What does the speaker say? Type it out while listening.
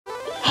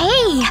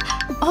Hey!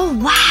 Oh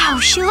wow,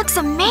 she looks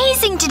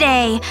amazing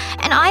today!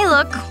 And I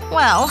look,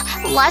 well,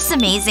 less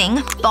amazing.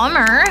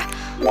 Bummer.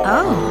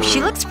 Oh,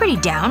 she looks pretty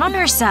down on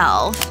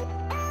herself.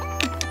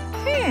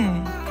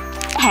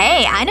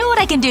 Hey, I know what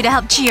I can do to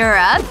help cheer her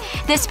up.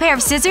 This pair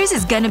of scissors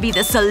is gonna be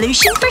the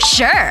solution for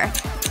sure.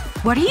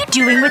 What are you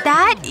doing with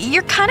that?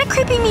 You're kinda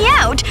creeping me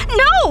out.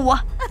 No!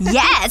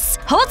 Yes!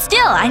 Hold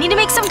still, I need to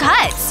make some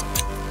cuts.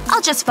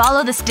 I'll just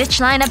follow the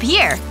stitch line up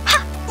here.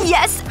 Ha!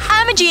 Yes!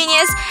 I'm a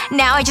genius!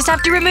 Now I just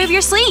have to remove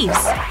your sleeves.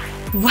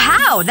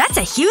 Wow, that's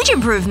a huge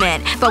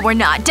improvement. But we're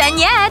not done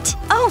yet.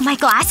 Oh, my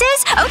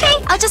glasses? Okay,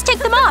 I'll just take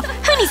them off.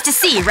 Who needs to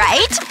see,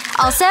 right?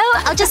 Also,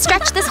 I'll just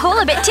stretch this hole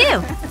a bit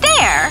too.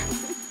 There!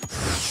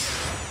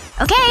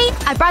 Okay,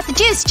 I brought the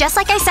juice just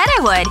like I said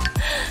I would.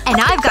 And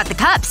I've got the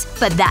cups.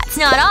 But that's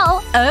not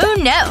all. Oh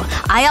no.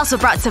 I also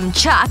brought some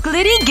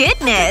chocolatey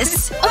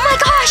goodness. Oh my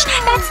gosh!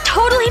 That's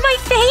totally my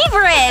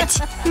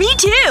favorite! Me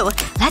too!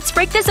 Let's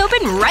break this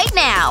open right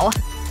now.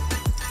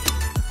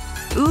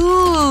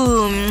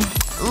 Ooh.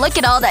 Look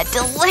at all that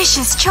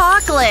delicious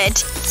chocolate.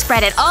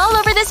 Spread it all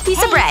over this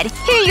piece of bread.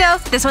 Here you go.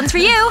 This one's for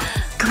you.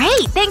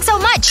 Great. Thanks so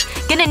much.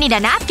 Gonna need a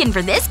napkin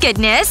for this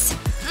goodness.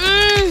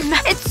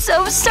 It's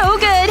so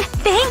good.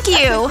 Thank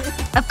you.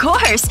 Of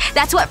course.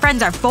 That's what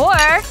friends are for.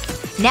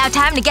 Now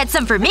time to get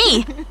some for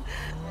me.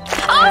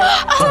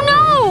 Oh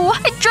no!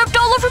 It dripped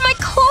all over my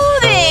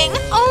clothing!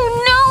 Oh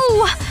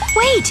no!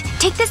 Wait!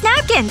 Take this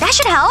napkin. That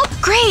should help.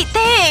 Great,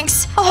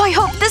 thanks. Oh, I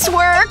hope this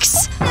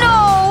works.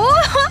 No!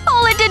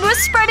 All I did was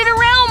spread it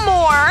around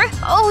more.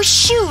 Oh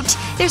shoot.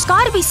 There's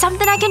gotta be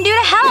something I can do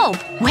to help.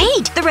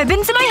 Wait! The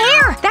ribbon's in my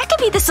hair! That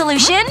could be the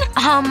solution.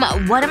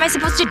 What am I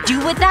supposed to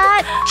do with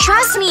that?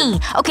 Trust me!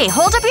 Okay,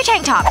 hold up your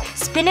tank top.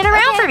 Spin it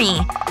around for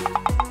me.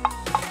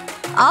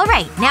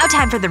 Alright, now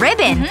time for the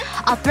ribbon.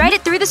 I'll thread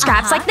it through the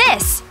straps like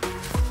this.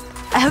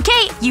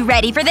 Okay, you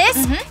ready for this?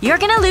 You're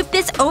gonna loop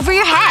this over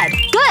your head.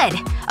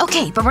 Good!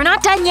 Okay, but we're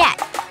not done yet.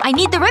 I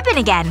need the ribbon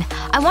again.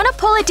 I want to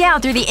pull it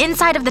down through the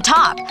inside of the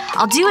top.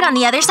 I'll do it on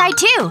the other side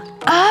too.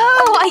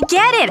 Oh, I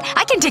get it!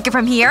 I can take it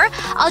from here.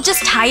 I'll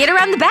just tie it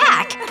around the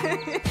back.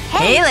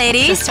 Hey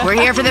ladies, we're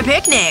here for the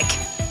picnic.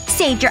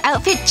 Saved your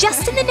outfit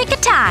just in the nick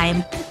of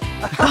time.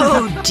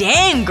 Oh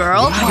dang,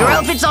 girl. Your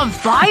outfit's on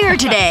fire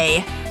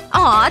today.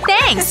 Aw,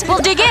 thanks. We'll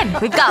dig in.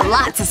 We've got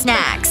lots of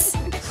snacks.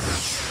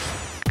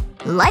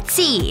 Let's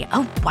see.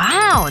 Oh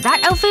wow,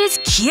 that outfit is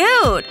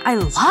cute. I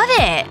love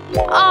it.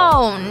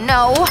 Oh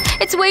no.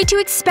 It's way too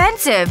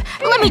expensive.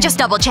 Let me just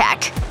double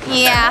check.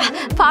 Yeah,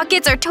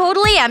 pockets are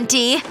totally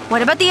empty.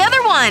 What about the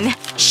other one?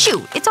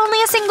 Shoot, it's only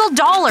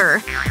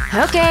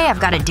 $1. Okay,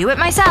 I've gotta do it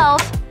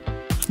myself.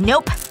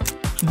 Nope.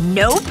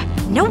 Nope.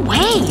 No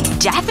way.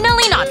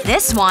 Definitely not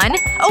this one.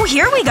 Oh,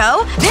 here we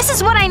go. This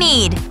is what I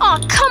need. Aw,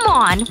 come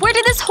on. Where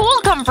did this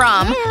hole come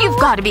from? You've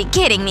gotta be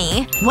kidding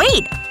me.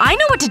 Wait. I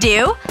know what to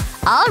do.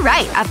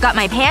 Alright, I've got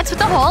my pants with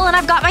the hole and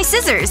I've got my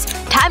scissors.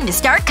 Time to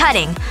start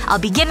cutting. I'll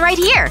begin right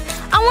here.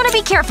 I want to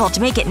be careful to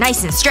make it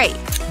nice and straight.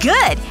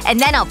 Good! And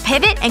then I'll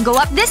pivot and go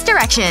up this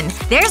direction.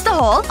 There's the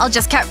hole. I'll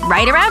just cut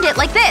right around it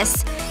like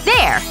this.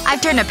 There!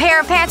 I've turned a pair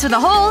of pants with a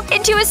hole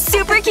into a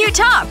super cute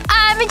top.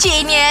 I'm a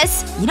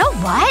genius! You know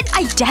what?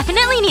 I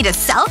definitely need a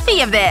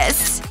selfie of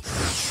this.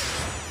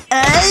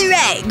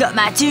 Alright, got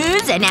my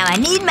tools and now I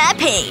need my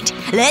paint.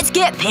 Let's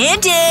get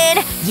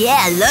painted! Yeah,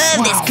 I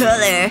love this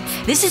color.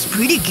 This is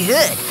pretty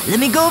good. Let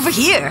me go over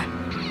here.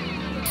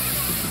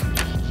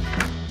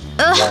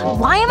 Ugh,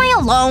 why am I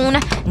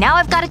alone? Now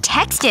I've gotta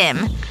text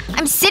him.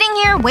 I'm sitting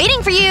here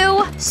waiting for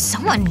you. So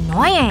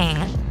annoying.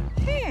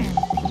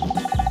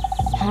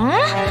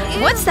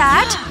 Huh? What's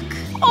that?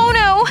 Oh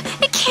no!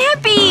 It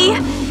can't be!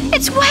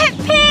 It's wet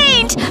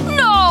paint!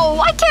 No!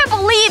 I can't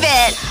believe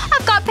it!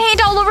 I've got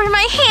paint all over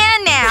my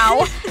hand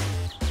now!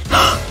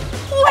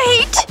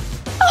 Wait!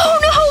 Oh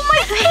no!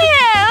 My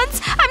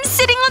pants! I'm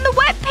sitting on the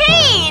wet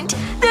paint!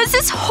 This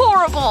is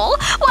horrible!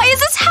 Why is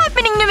this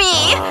happening to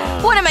me?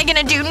 What am I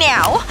gonna do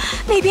now?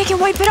 Maybe I can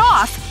wipe it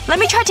off. Let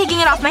me try taking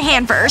it off my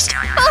hand first.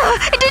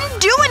 Ugh! It didn't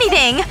do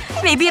anything!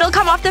 Maybe it'll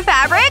come off the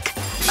fabric?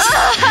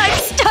 Ugh! I'm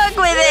stuck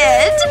with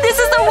it! This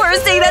is the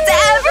worst thing that's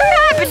ever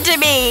happened to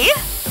me!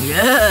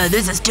 Yeah,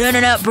 this is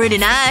turning out pretty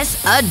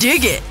nice. I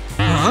dig it.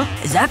 Huh?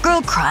 Is that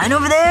girl crying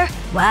over there?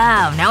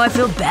 Wow, now I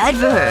feel bad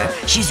for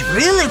her. She's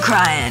really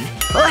crying.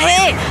 Oh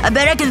hey, I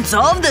bet I can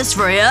solve this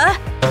for ya.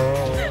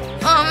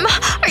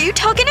 Are you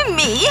talking to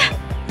me?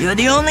 You're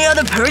the only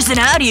other person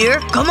out here.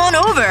 Come on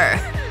over.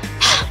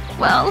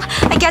 Well,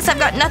 I guess I've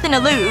got nothing to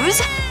lose.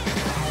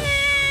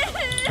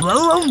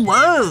 Whoa, whoa,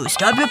 whoa.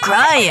 Stop your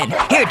crying.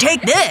 Here,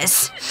 take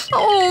this.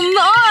 Oh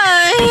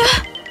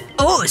my.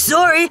 Oh,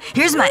 sorry.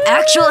 Here's my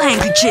actual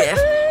handkerchief.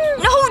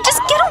 No,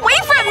 just get away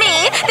from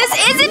me!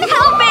 This isn't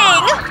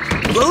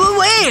helping! Whoa,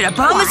 wait! I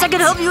promise I can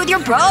help you with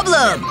your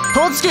problem!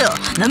 Hold still.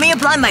 Let me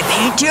apply my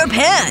paint to your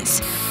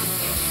pants.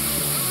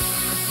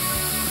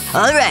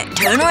 Alright,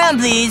 turn around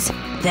please.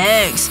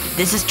 Thanks.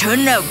 This is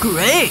turning out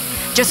great.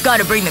 Just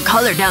gotta bring the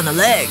color down the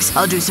legs.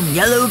 I'll do some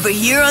yellow over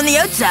here on the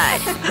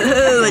outside.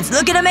 Oh, it's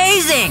looking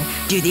amazing!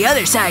 Do the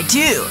other side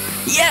too.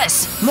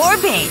 Yes! More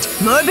paint!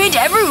 More paint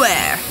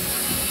everywhere!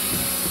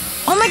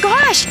 Oh my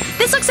gosh!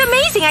 This looks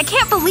amazing! I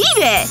can't believe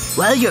it!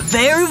 Well, you're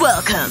very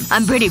welcome.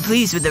 I'm pretty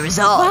pleased with the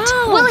result.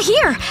 Wow. Well,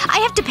 here! I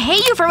have to pay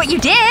you for what you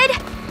did!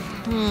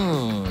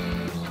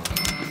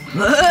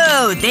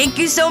 Whoa, thank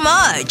you so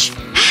much.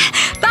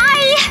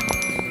 Bye!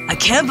 I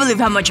can't believe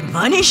how much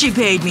money she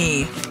paid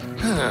me.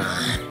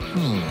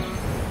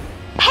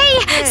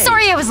 Hey!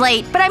 Sorry I was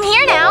late, but I'm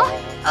here now.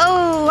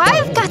 Oh,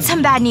 I've got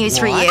some bad news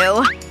for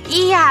you.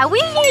 Yeah,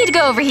 we need to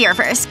go over here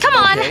first. Come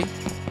on. Okay.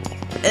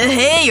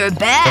 Hey, you're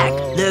back.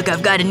 Look,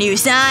 I've got a new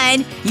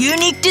sign.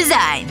 Unique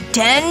design.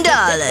 $10.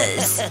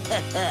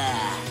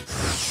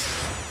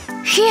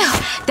 Phew.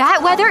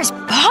 That weather is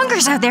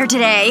bonkers out there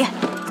today.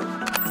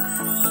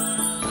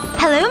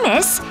 Hello,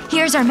 miss.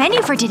 Here's our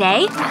menu for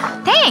today.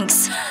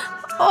 Thanks.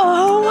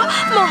 Oh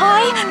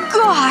my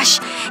gosh.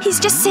 He's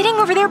just sitting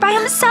over there by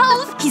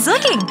himself. He's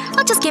looking.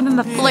 I'll just give him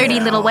a flirty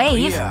little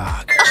wave.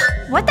 Ugh,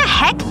 what the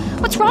heck?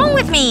 What's wrong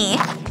with me?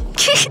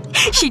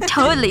 She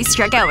totally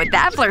struck out with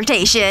that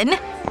flirtation.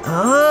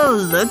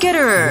 Oh, look at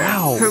her.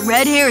 Wow. Her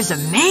red hair is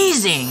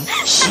amazing.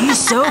 She's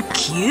so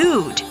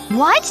cute.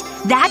 What?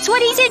 That's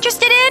what he's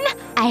interested in?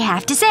 I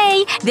have to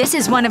say, this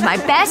is one of my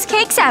best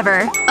cakes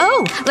ever.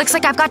 Oh, looks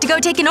like I've got to go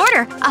take an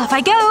order. Off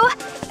I go.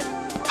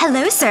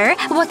 Hello, sir.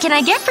 What can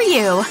I get for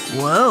you?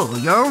 Whoa,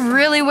 you're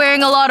really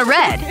wearing a lot of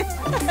red.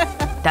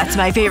 That's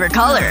my favorite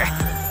color.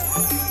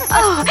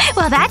 Oh,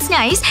 well that's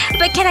nice.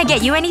 But can I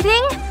get you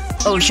anything?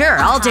 Oh sure,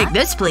 I'll take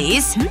this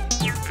please.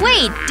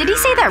 Wait, did he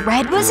say that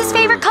red was his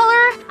favorite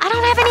color? I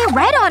don't have any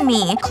red on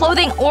me.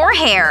 Clothing or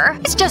hair.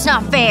 It's just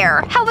not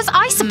fair. How was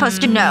I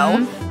supposed to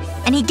know?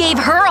 And he gave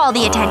her all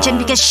the attention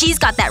because she's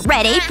got that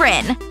red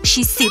apron.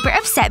 She's super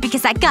upset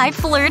because that guy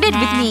flirted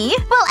with me.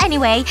 Well,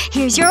 anyway,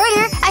 here's your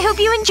order. I hope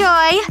you enjoy.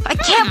 I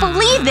can't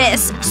believe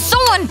this. So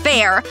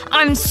unfair.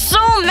 I'm so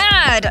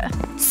mad.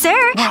 Sir,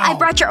 I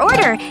brought your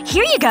order.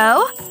 Here you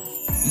go.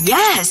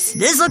 Yes!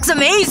 This looks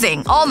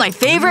amazing! All my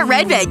favorite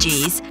red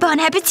veggies. Bon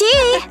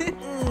appetit!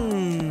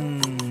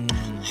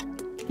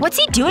 What's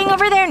he doing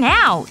over there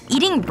now?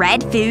 Eating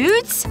red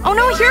foods? Oh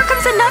no, here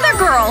comes another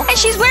girl! And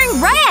she's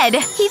wearing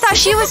red! He thought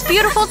she was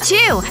beautiful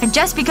too. And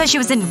just because she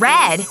was in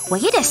red.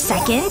 Wait a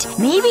second.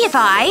 Maybe if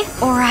I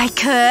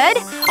could…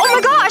 Oh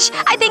my gosh!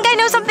 I think I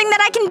know something that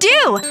I can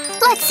do!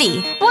 Let's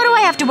see. What do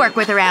I have to work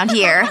with around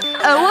here?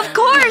 Oh, of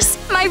course!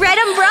 My red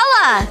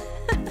umbrella!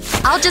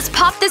 I'll just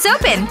pop this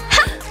open.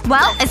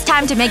 Well, it's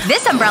time to make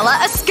this umbrella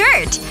a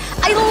skirt.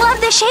 I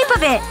love the shape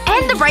of it.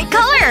 And the bright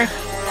color.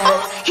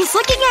 Oh, he's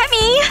looking at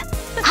me.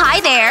 Hi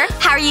there.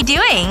 How are you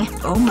doing?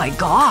 Oh my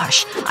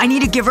gosh. I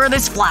need to give her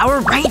this flower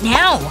right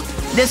now.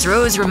 This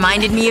rose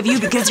reminded me of you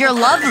because you're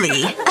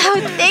lovely.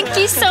 Oh, thank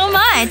you so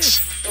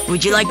much.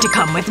 Would you like to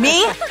come with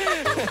me?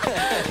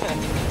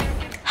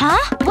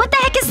 Huh? What the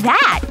heck is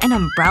that? An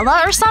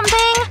umbrella or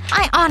something?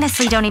 I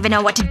honestly don't even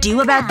know what to do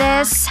about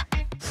this.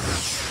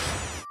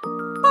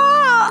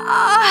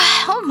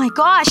 Oh my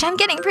gosh, I'm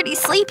getting pretty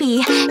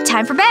sleepy.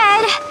 Time for bed.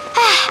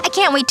 I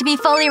can't wait to be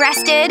fully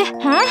rested.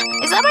 Huh?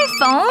 Is that my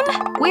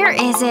phone? Where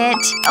is it?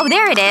 Oh,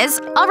 there it is.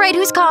 Alright,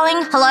 who's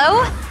calling?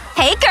 Hello?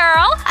 Hey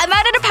girl! I'm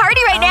out at a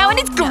party right now and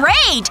it's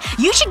great!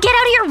 You should get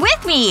out here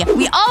with me!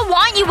 We all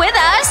want you with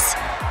us!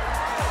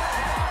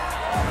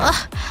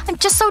 Ugh, I'm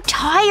just so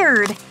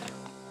tired.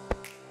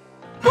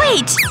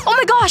 Wait! Oh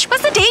my gosh,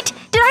 what's the date?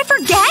 Did I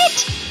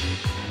forget?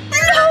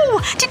 No!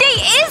 Today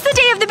is the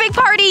day of the big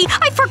party!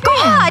 I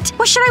forgot!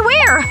 What should I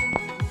wear?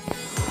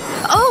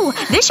 Oh,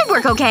 this should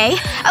work okay.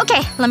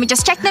 Okay, let me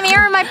just check the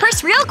mirror in my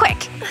purse real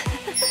quick.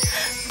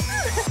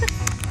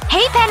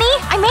 Hey, Penny!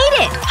 I made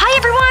it! Hi,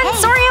 everyone!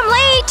 Sorry I'm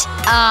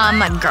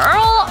late!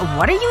 Girl?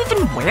 What are you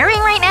even wearing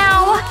right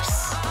now?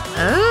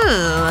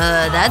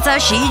 Oh, that's how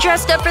she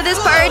dressed up for this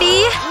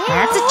party?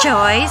 That's a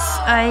choice,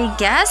 I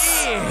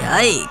guess.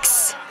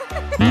 Yikes.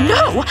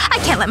 No! I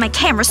can't let my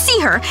camera see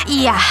her!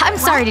 Yeah, I'm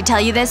sorry to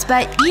tell you this,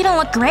 but you don't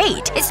look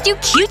great. It's too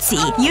cutesy.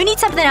 You need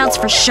something else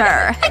for sure.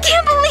 I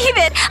can't believe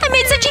it! I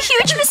made such a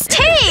huge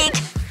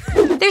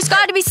mistake! There's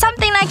gotta be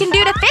something I can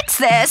do to fix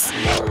this.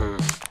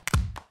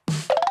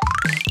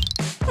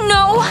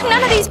 No,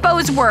 none of these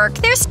bows work.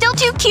 They're still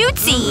too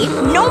cutesy.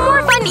 No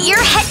more fun ear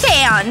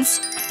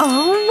headbands.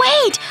 Oh,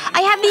 wait!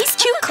 I have these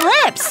two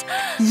clips!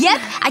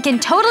 Yep, I can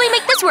totally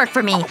make this work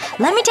for me.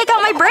 Let me take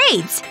out my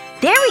braids.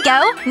 There we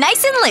go.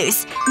 Nice and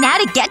loose. Now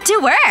to get to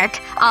work.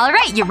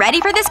 Alright, you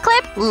ready for this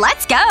clip?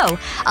 Let's go!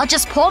 I'll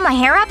just pull my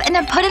hair up and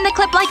then put in the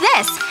clip like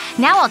this.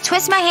 Now I'll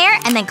twist my hair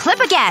and then clip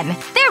again.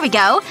 There we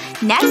go.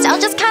 Next,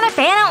 I'll just kind of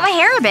fan out my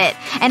hair a bit.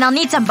 And I'll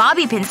need some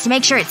bobby pins to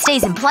make sure it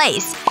stays in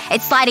place.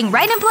 It's sliding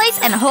right in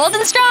place and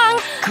holding strong.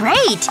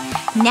 Great!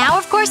 Now,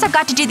 of course, I've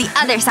got to do the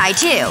other side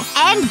too.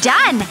 And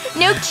done!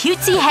 No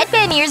cutesy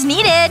headband ears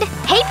needed.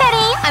 Hey,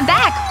 Penny! I'm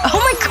back! Oh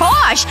my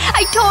gosh!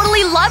 I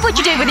totally love what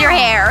you did with your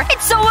hair!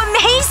 It's so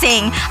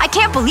amazing! I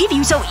can't believe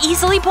you so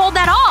easily pulled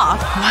that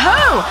off!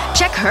 Whoa!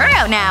 Check her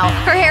out now!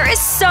 Her hair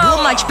is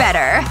so much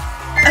better!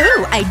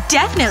 Oh, I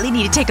definitely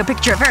need to take a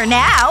picture of her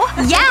now!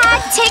 Yeah!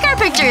 Take our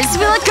pictures!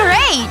 We look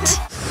great!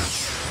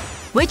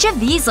 Which of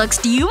these looks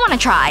do you want to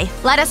try?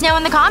 Let us know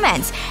in the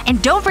comments. And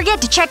don't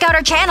forget to check out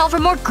our channel for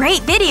more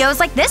great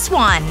videos like this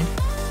one!